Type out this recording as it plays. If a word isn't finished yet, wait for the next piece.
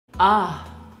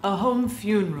Ah, a home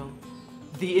funeral.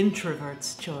 The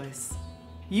introvert's choice.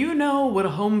 You know what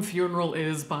a home funeral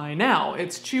is by now.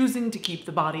 It's choosing to keep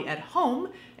the body at home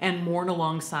and mourn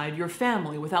alongside your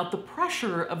family without the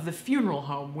pressure of the funeral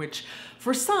home, which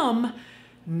for some,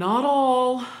 not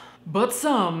all, but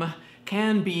some,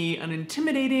 can be an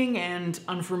intimidating and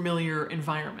unfamiliar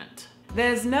environment.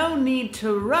 There's no need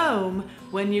to roam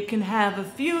when you can have a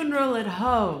funeral at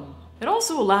home. It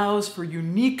also allows for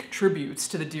unique tributes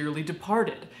to the dearly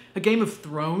departed. A Game of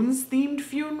Thrones themed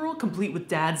funeral complete with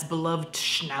Dad's beloved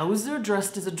schnauzer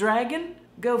dressed as a dragon?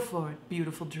 Go for it,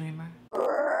 beautiful dreamer.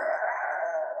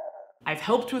 I've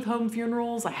helped with home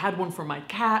funerals, I had one for my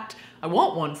cat, I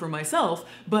want one for myself,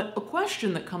 but a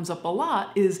question that comes up a lot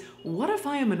is, what if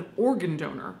I am an organ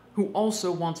donor who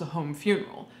also wants a home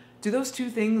funeral? Do those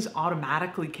two things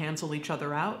automatically cancel each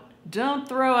other out? Don't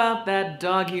throw out that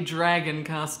doggy dragon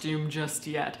costume just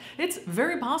yet. It's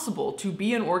very possible to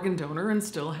be an organ donor and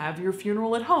still have your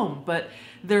funeral at home, but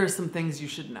there are some things you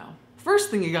should know. First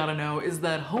thing you gotta know is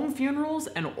that home funerals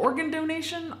and organ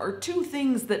donation are two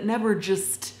things that never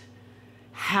just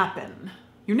happen.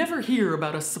 You never hear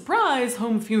about a surprise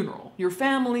home funeral. Your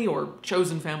family, or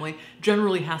chosen family,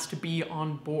 generally has to be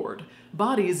on board.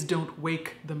 Bodies don't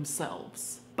wake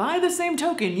themselves. By the same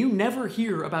token, you never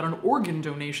hear about an organ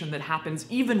donation that happens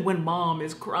even when mom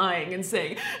is crying and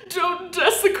saying, "Don't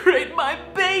desecrate my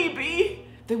baby!"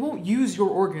 They won't use your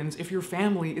organs if your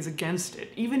family is against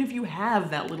it, even if you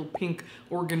have that little pink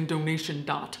organ donation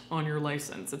dot on your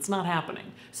license. It's not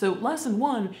happening. So lesson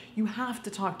one, you have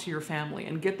to talk to your family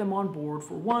and get them on board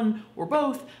for one or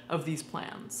both of these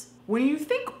plans. When you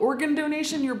think organ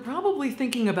donation, you're probably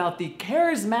thinking about the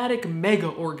charismatic mega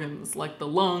organs like the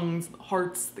lungs, the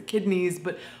hearts, the kidneys,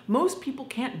 but most people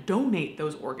can't donate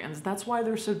those organs. That's why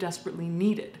they're so desperately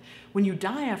needed. When you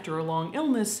die after a long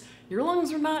illness, your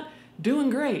lungs are not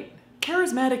doing great.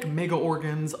 Charismatic mega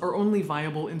organs are only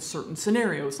viable in certain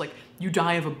scenarios, like you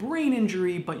die of a brain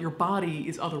injury, but your body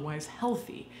is otherwise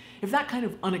healthy. If that kind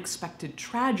of unexpected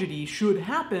tragedy should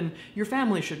happen, your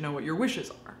family should know what your wishes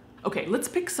are. Okay, let's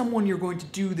pick someone you're going to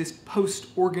do this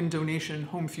post-organ donation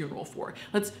home funeral for.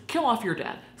 Let's kill off your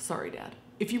dad. Sorry, Dad.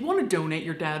 If you want to donate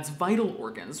your dad's vital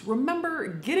organs, remember,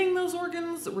 getting those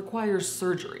organs requires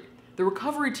surgery. The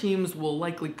recovery teams will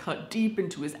likely cut deep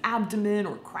into his abdomen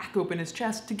or crack open his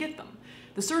chest to get them.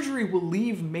 The surgery will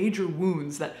leave major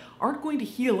wounds that aren't going to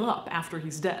heal up after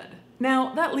he's dead.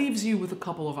 Now, that leaves you with a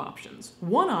couple of options.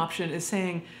 One option is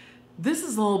saying, "This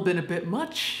has all been a bit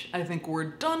much. I think we're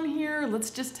done here. Let's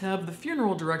just have the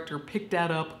funeral director pick Dad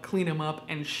up, clean him up,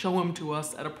 and show him to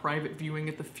us at a private viewing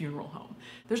at the funeral home."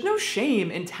 There's no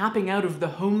shame in tapping out of the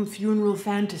home funeral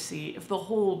fantasy if the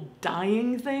whole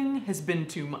dying thing has been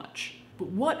too much. But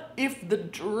what if the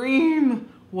dream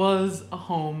was a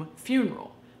home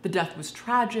funeral? The death was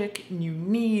tragic, and you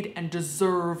need and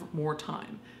deserve more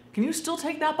time. Can you still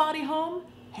take that body home?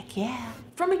 Heck yeah.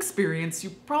 From experience, you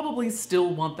probably still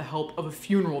want the help of a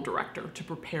funeral director to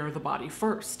prepare the body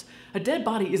first. A dead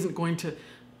body isn't going to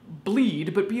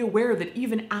bleed, but be aware that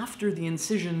even after the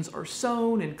incisions are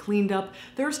sewn and cleaned up,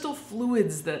 there are still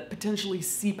fluids that potentially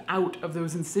seep out of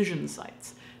those incision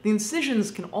sites. The incisions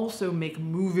can also make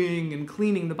moving and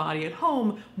cleaning the body at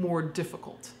home more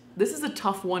difficult. This is a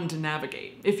tough one to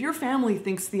navigate. If your family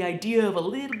thinks the idea of a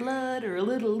little blood or a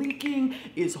little leaking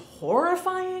is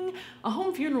horrifying, a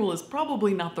home funeral is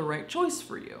probably not the right choice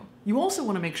for you. You also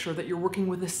want to make sure that you're working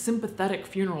with a sympathetic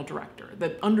funeral director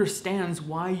that understands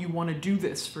why you want to do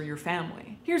this for your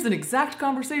family. Here's an exact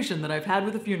conversation that I've had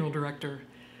with a funeral director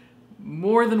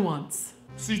more than once.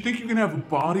 So you think you can have a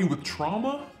body with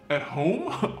trauma at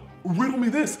home? Riddle me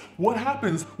this, what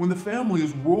happens when the family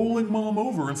is rolling mom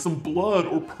over and some blood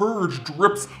or purge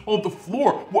drips on the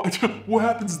floor? What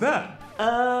happens then?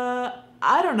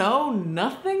 I don't know,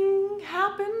 nothing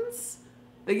happens?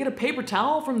 They get a paper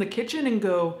towel from the kitchen and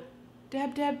go,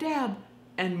 dab, dab, dab,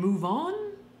 and move on?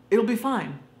 It'll be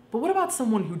fine. But what about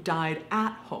someone who died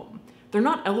at home? They're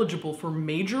not eligible for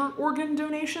major organ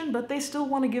donation, but they still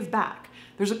want to give back.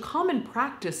 There's a common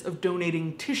practice of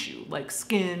donating tissue, like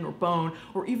skin or bone,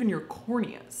 or even your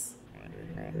corneas.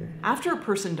 After a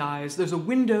person dies, there's a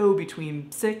window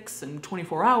between 6 and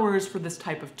 24 hours for this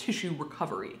type of tissue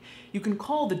recovery. You can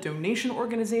call the donation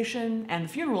organization and the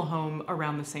funeral home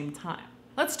around the same time.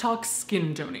 Let's talk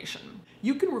skin donation.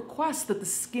 You can request that the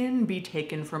skin be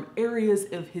taken from areas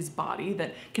of his body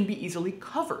that can be easily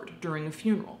covered during a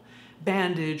funeral.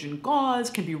 Bandage and gauze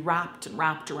can be wrapped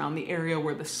around the area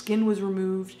where the skin was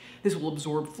removed. This will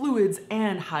absorb fluids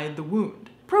and hide the wound.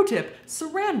 Pro tip,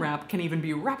 saran wrap can even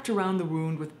be wrapped around the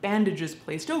wound with bandages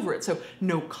placed over it, so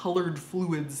no colored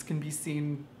fluids can be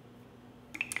seen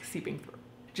seeping through.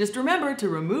 Just remember to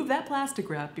remove that plastic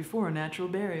wrap before a natural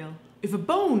burial. If a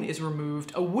bone is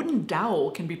removed, a wooden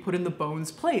dowel can be put in the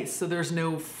bone's place so there's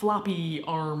no floppy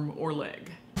arm or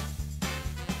leg.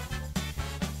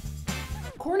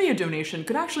 Cornea donation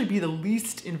could actually be the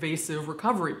least invasive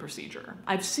recovery procedure.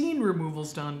 I've seen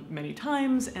removals done many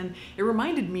times, and it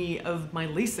reminded me of my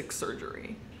LASIK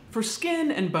surgery. For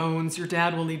skin and bones, your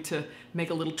dad will need to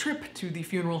make a little trip to the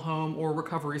funeral home or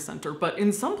recovery center, but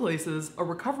in some places, a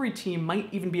recovery team might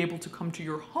even be able to come to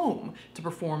your home to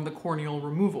perform the corneal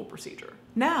removal procedure.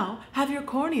 Now, have your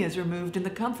corneas removed in the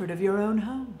comfort of your own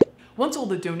home. Once all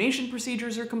the donation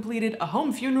procedures are completed, a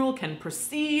home funeral can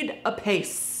proceed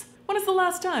apace. When is the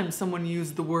last time someone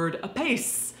used the word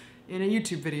apace in a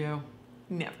YouTube video?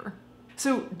 Never.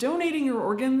 So donating your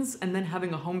organs and then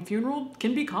having a home funeral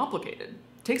can be complicated.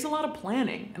 It takes a lot of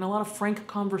planning and a lot of frank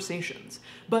conversations.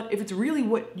 But if it's really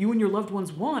what you and your loved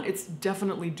ones want, it's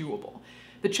definitely doable.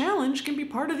 The challenge can be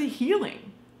part of the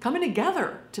healing, coming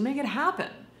together to make it happen.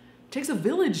 It takes a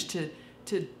village to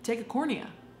take a cornea.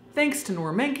 Thanks to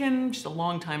Nora Menken, she's a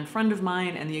longtime friend of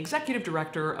mine and the executive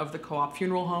director of the Co-op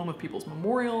Funeral Home of People's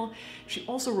Memorial. She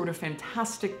also wrote a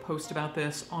fantastic post about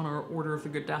this on our Order of the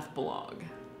Good Death blog.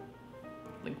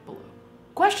 Link below.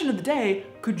 Question of the day,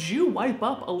 could you wipe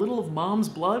up a little of mom's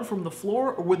blood from the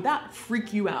floor, or would that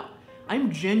freak you out? I'm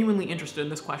genuinely interested in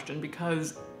this question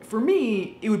because for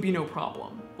me, it would be no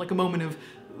problem. Like a moment of,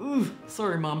 ooh,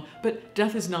 sorry mom, but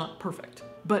death is not perfect.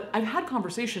 But I've had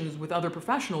conversations with other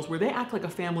professionals where they act like a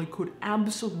family could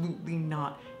absolutely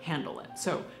not handle it.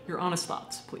 So your honest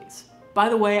thoughts, please. By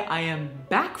the way, I am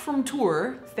back from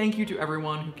tour. Thank you to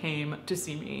everyone who came to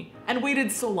see me and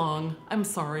waited so long. I'm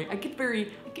sorry, I get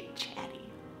chatty.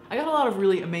 I got a lot of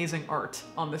really amazing art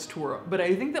on this tour, but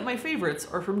I think that my favorites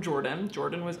are from Jordan.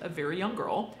 Jordan was a very young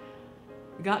girl.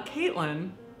 We got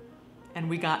Caitlin, and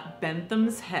we got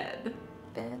Bentham's head.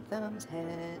 Bentham's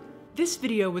head. This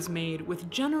video was made with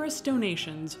generous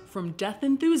donations from death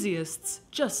enthusiasts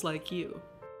just like you.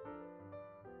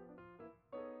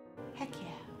 Heck yeah.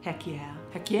 Heck yeah.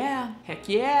 Heck yeah. Heck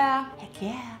yeah. Heck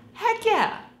yeah. Heck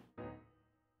yeah.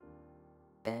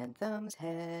 Bentham's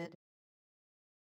head.